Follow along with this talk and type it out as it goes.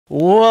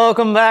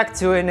Welcome back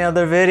to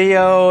another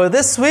video.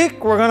 This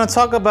week we're going to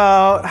talk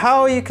about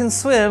how you can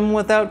swim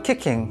without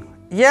kicking.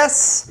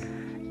 Yes,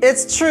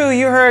 it's true,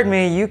 you heard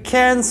me. You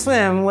can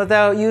swim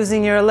without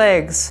using your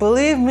legs.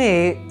 Believe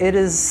me, it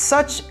is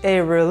such a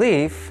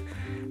relief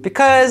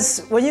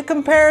because when you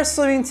compare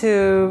swimming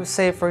to,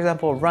 say, for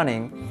example,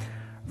 running,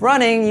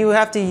 you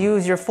have to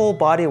use your full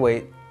body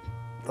weight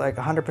like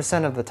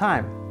 100% of the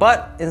time.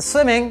 But in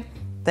swimming,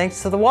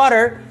 thanks to the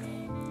water,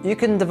 you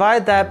can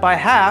divide that by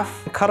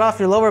half, cut off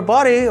your lower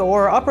body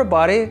or upper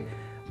body,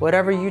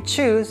 whatever you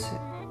choose,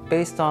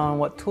 based on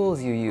what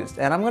tools you used.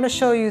 And I'm going to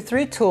show you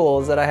 3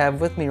 tools that I have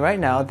with me right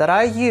now that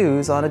I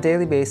use on a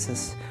daily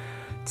basis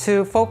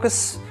to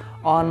focus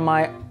on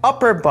my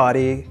upper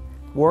body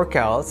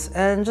workouts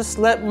and just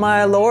let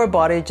my lower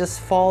body just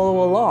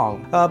follow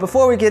along.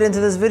 Before we get into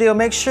this video,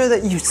 make sure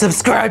that you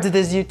subscribe to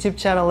this YouTube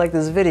channel, like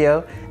this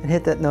video, and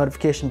hit that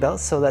notification bell.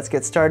 So let's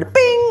get started.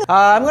 Bing!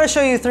 I'm going to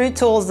show you 3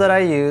 tools that I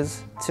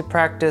use to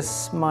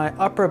practice my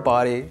upper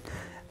body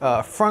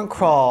front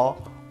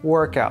crawl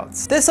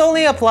workouts. This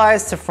only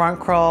applies to front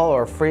crawl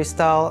or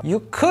freestyle.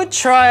 You could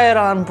try it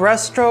on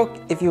breaststroke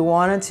if you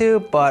wanted to,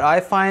 but I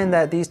find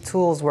that these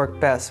tools work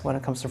best when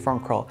it comes to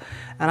front crawl.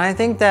 And I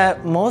think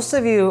that most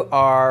of you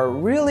are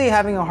really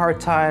having a hard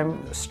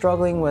time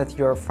struggling with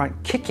your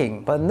front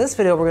kicking. But in this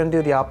video, we're gonna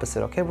do the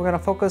opposite, okay? We're gonna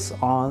focus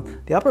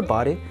on the upper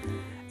body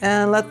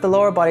and let the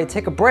lower body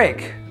take a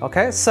break,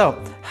 okay?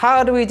 So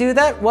how do we do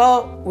that?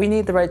 Well, we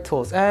need the right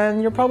tools.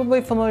 And you're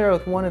probably familiar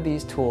with one of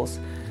these tools,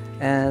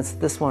 and it's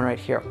this one right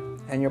here.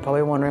 And you're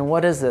probably wondering,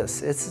 what is this?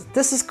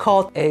 This is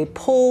called a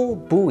pull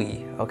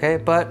buoy, okay?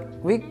 But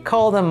we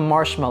call them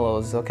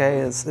marshmallows,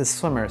 okay, as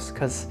swimmers,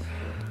 because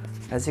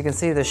as you can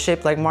see, they're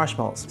shaped like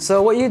marshmallows.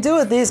 So what you do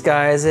with these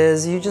guys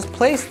is you just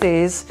place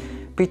these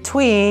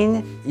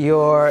between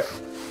your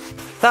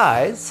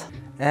thighs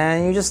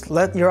and you just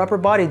let your upper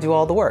body do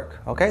all the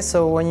work, okay?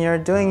 So when you're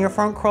doing your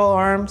front crawl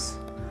arms,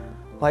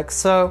 like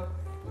so,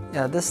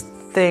 yeah, this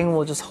thing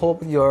will just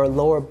hold your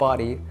lower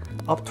body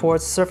up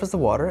towards the surface of the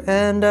water,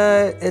 and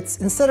it's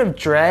instead of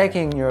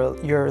dragging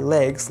your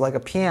legs like a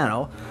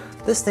piano,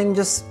 this thing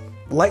just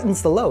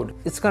lightens the load.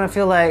 It's gonna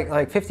feel like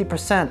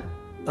 50%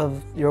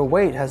 of your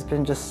weight has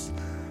been just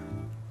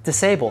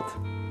disabled,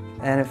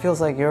 and it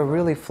feels like you're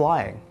really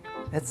flying.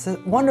 It's a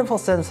wonderful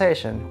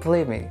sensation,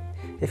 believe me,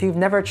 if you've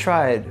never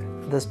tried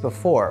this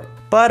before.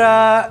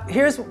 But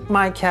here's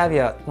my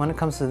caveat when it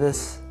comes to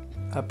this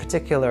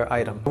particular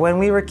item. When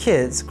we were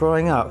kids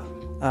growing up,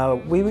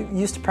 we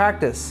used to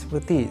practice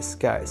with these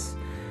guys.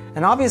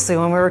 And obviously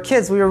when we were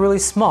kids, we were really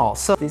small.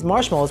 So these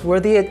marshmallows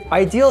were the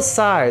ideal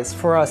size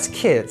for us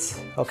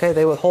kids, okay?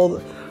 They would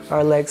hold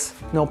our legs,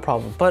 no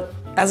problem. But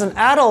as an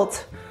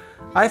adult,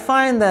 I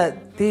find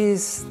that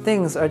these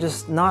things are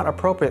just not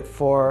appropriate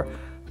for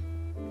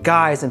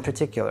guys in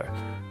particular.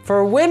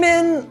 For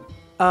women,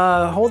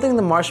 holding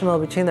the marshmallow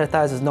between their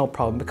thighs is no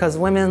problem because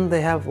women,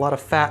 they have a lot of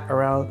fat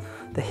around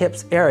the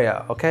hips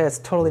area, okay? It's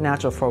totally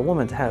natural for a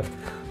woman to have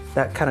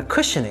that kind of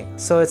cushioning.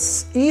 So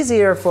it's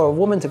easier for a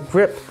woman to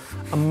grip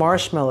a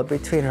marshmallow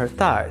between her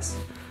thighs.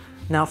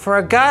 Now for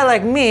a guy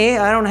like me,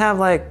 I don't have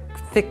like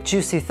thick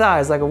juicy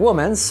thighs like a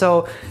woman,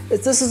 so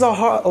this is a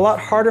lot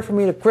harder for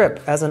me to grip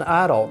as an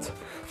adult.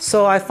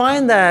 So I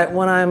find that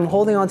when I'm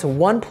holding on to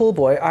one pull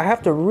buoy, I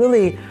have to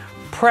really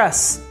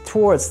press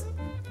towards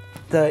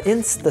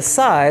the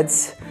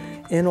sides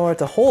in order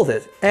to hold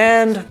it.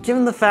 And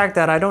given the fact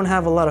that I don't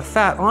have a lot of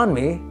fat on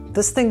me,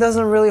 this thing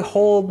doesn't really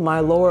hold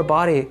my lower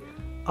body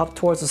up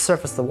towards the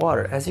surface of the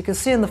water. As you can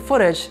see in the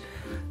footage,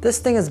 this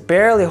thing is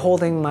barely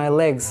holding my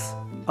legs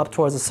up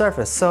towards the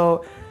surface.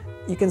 So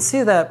you can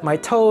see that my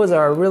toes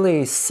are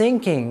really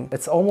sinking.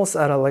 It's almost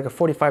at like a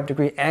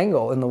 45-degree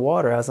angle in the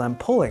water as I'm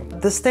pulling.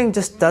 This thing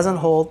just doesn't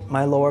hold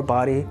my lower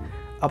body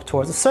up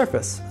towards the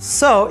surface.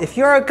 So if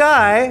you're a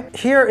guy,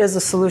 here is a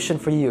solution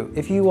for you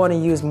if you want to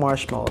use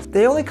marshmallows.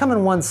 They only come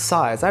in one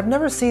size. I've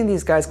never seen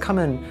these guys come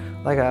in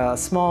like a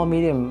small,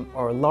 medium,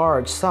 or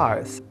large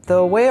size.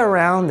 The way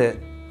around it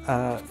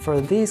for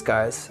these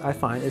guys, I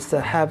find, is to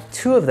have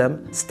 2 of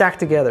them stacked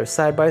together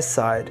side by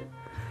side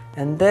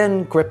and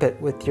then grip it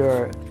with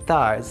your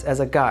thighs as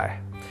a guy.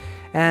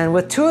 And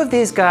with 2 of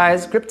these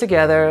guys gripped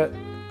together,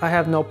 I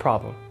have no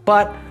problem.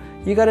 But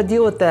you got to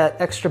deal with that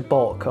extra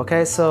bulk,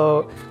 okay?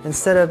 So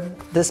instead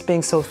of this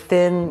being so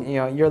thin, you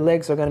know, your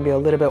legs are going to be a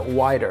little bit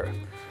wider.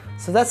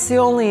 So that's the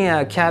only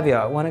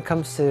caveat when it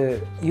comes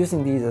to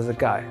using these as a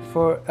guy.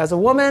 As a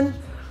woman,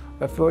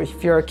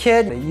 if you're a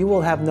kid, you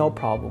will have no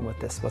problem with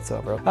this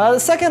whatsoever. The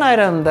second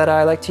item that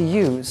I like to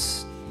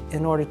use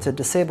in order to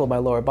disable my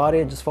lower body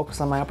and just focus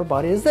on my upper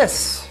body is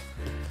this.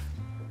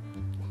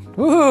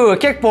 Woohoo, a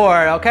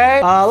kickboard, okay?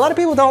 A lot of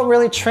people don't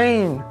really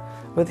train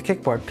with a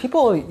kickboard.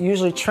 People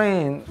usually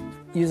train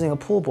using a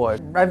pull buoy.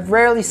 I've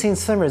rarely seen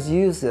swimmers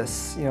use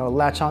this, you know,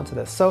 latch onto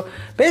this. So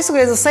basically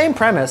it's the same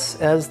premise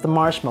as the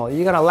marshmallow.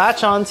 You're gonna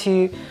latch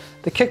onto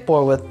the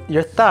kickboard with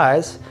your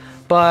thighs,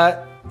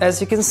 but as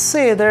you can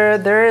see,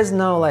 there is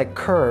no like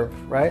curve,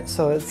 right?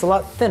 So it's a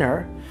lot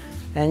thinner,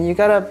 and you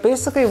gotta,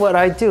 basically what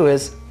I do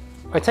is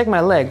I take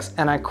my legs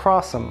and I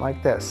cross them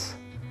like this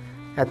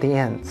at the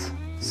ends.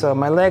 So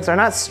my legs are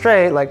not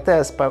straight like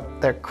this,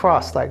 but they're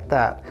crossed like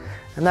that.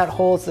 And that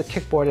holds the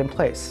kickboard in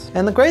place.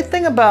 And the great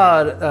thing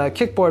about a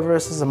kickboard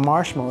versus a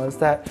marshmallow is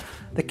that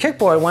the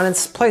kickboard, when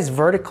it's placed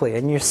vertically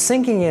and you're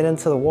sinking it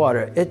into the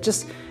water,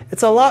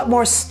 it's a lot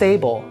more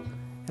stable,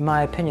 in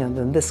my opinion,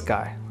 than this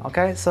guy,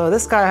 okay? So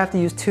this guy I have to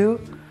use two.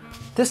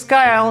 This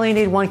guy I only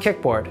need one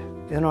kickboard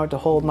in order to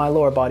hold my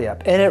lower body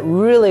up. And it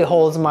really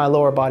holds my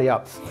lower body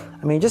up.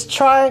 I mean, just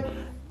try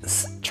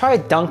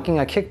dunking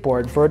a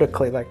kickboard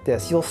vertically like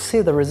this. You'll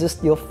feel the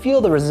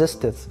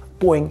resistance,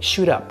 boing,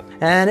 shoot up.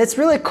 And it's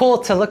really cool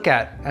to look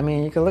at. I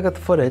mean, you can look at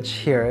the footage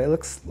here. It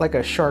looks like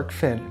a shark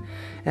fin.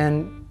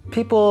 And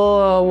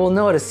people will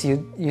notice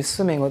you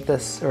swimming with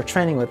this or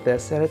training with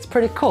this, and it's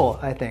pretty cool,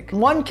 I think.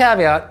 One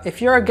caveat,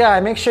 if you're a guy,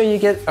 make sure you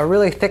get a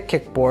really thick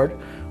kickboard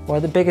or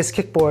the biggest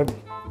kickboard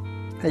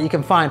that you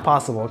can find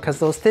possible, because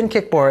those thin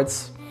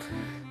kickboards,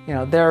 you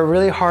know, they're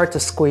really hard to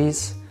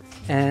squeeze,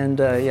 and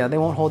yeah, they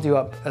won't hold you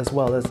up as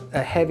well as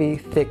a heavy,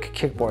 thick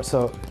kickboard.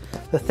 So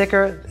the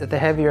thicker, the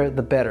heavier,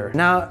 the better.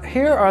 Now,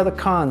 here are the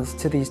cons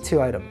to these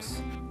two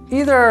items.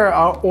 Either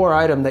or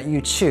item that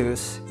you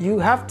choose, you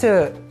have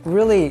to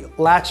really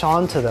latch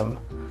onto them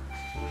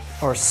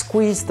or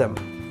squeeze them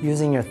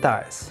using your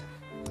thighs.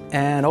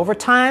 And over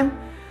time,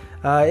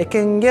 it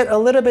can get a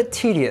little bit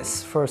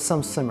tedious for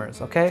some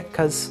swimmers, okay?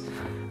 Because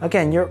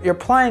again, you're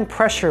applying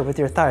pressure with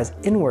your thighs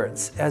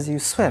inwards as you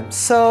swim.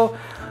 So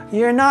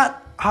you're not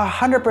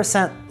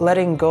 100%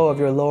 letting go of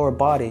your lower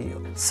body.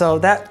 So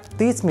that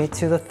leads me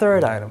to the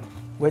third item,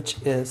 which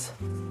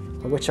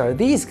are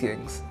these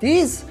things.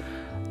 These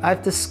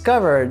I've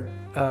discovered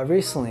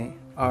recently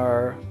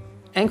are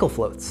ankle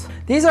floats.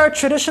 These are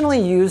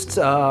traditionally used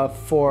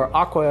for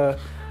aqua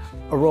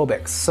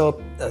aerobics.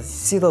 So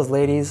see those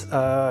ladies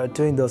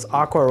doing those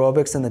aqua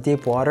aerobics in the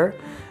deep water?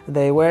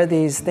 They wear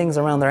these things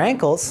around their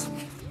ankles,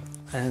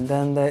 and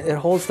then it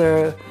holds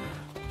their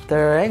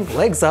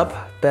legs up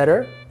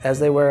better as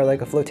they wear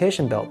like a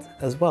flotation belt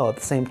as well at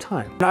the same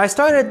time. Now, I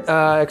started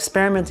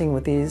experimenting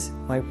with these,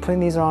 like putting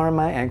these on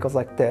my ankles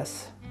like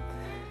this.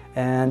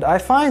 And I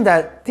find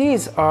that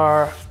these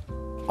are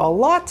a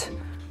lot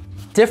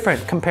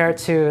different compared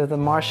to the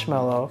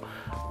marshmallow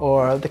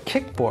or the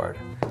kickboard,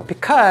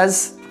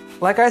 because,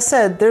 like I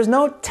said, there's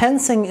no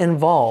tensing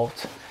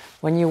involved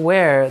when you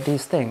wear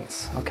these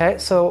things, okay?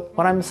 So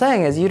what I'm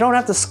saying is you don't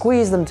have to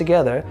squeeze them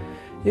together.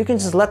 You can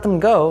just let them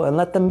go and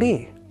let them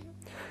be.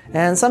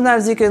 And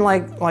sometimes you can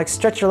like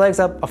stretch your legs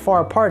up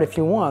far apart if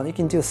you want. You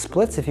can do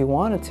splits if you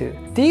wanted to.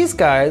 These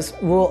guys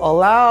will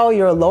allow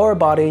your lower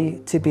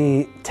body to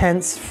be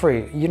tense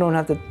free. You don't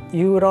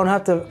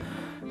have to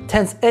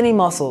tense any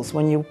muscles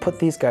when you put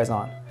these guys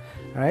on,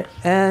 all right?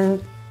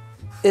 And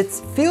it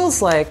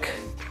feels like,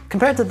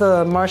 compared to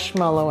the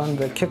marshmallow and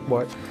the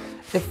kickboard,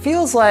 it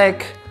feels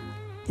like,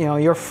 you know,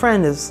 your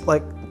friend is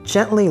like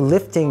gently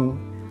lifting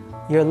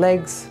your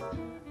legs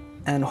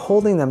and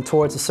holding them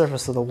towards the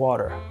surface of the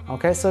water,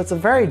 okay? So it's a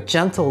very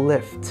gentle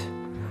lift,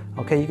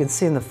 okay? You can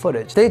see in the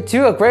footage. They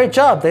do a great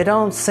job. They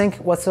don't sink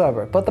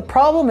whatsoever. But the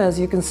problem is,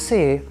 you can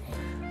see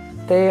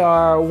they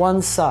are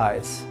one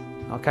size,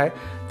 okay?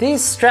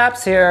 These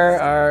straps here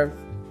are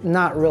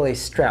not really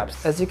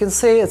straps. As you can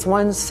see, it's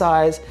one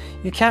size.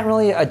 You can't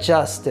really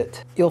adjust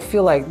it. You'll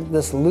feel like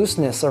this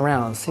looseness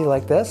around, see,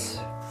 like this,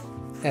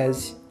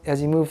 as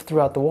you move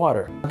throughout the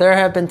water. There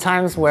have been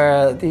times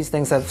where these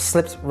things have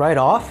slipped right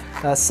off.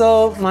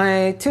 So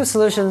my two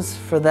solutions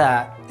for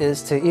that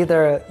is to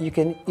you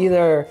can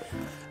either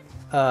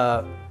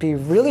be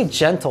really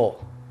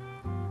gentle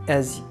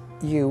as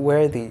you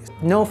wear these.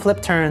 No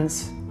flip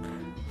turns.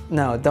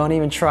 No, don't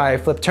even try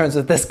flip turns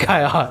with this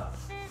guy on.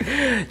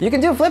 You can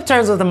do flip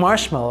turns with the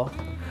marshmallow.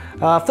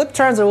 Flip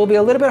turns will be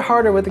a little bit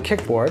harder with the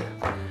kickboard,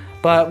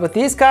 but with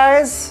these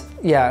guys,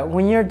 yeah,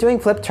 when you're doing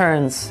flip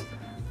turns,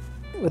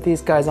 with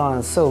these guys on,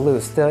 it's so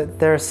loose.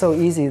 They're so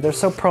easy. They're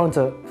so prone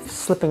to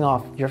slipping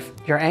off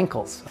your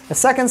ankles. The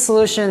second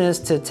solution is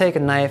to take a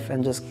knife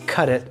and just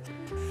cut it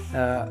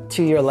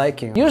to your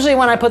liking. Usually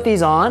when I put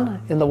these on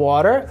in the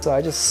water, so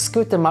I just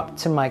scoot them up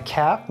to my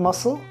calf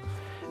muscle,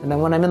 and then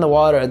when I'm in the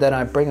water, then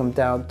I bring them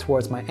down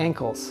towards my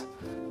ankles,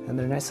 and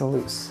they're nice and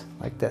loose,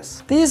 like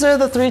this. These are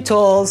the three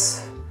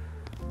tools,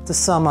 to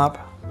sum up,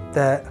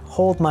 that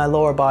hold my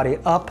lower body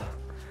up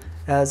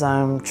as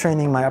I'm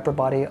training my upper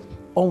body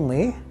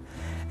only.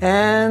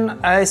 And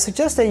I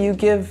suggest that you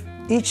give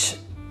each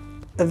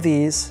of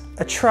these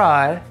a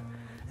try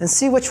and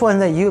see which one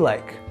that you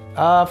like.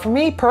 For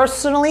me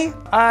personally,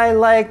 I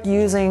like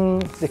using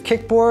the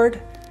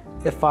kickboard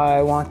if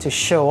I want to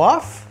show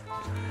off.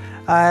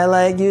 I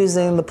like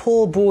using the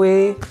pull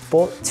buoy,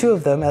 two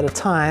of them at a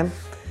time,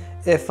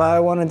 if I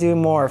want to do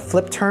more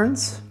flip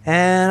turns.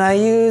 And I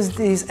use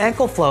these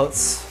ankle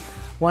floats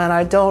when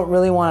I don't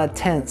really want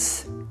to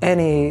tense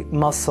any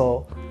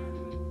muscle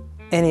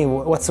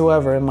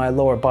whatsoever in my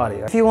lower body.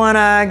 If you want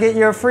to get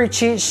your free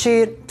cheat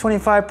sheet,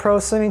 25 Pro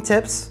Swimming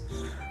Tips,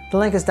 the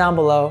link is down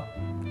below.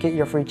 Get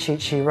your free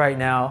cheat sheet right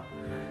now.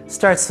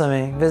 Start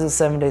swimming. Visit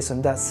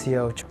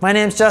 7dayswim.co. My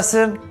name's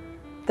Justin.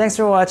 Thanks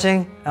for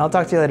watching. I'll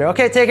talk to you later.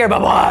 Okay, take care.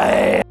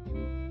 Bye-bye.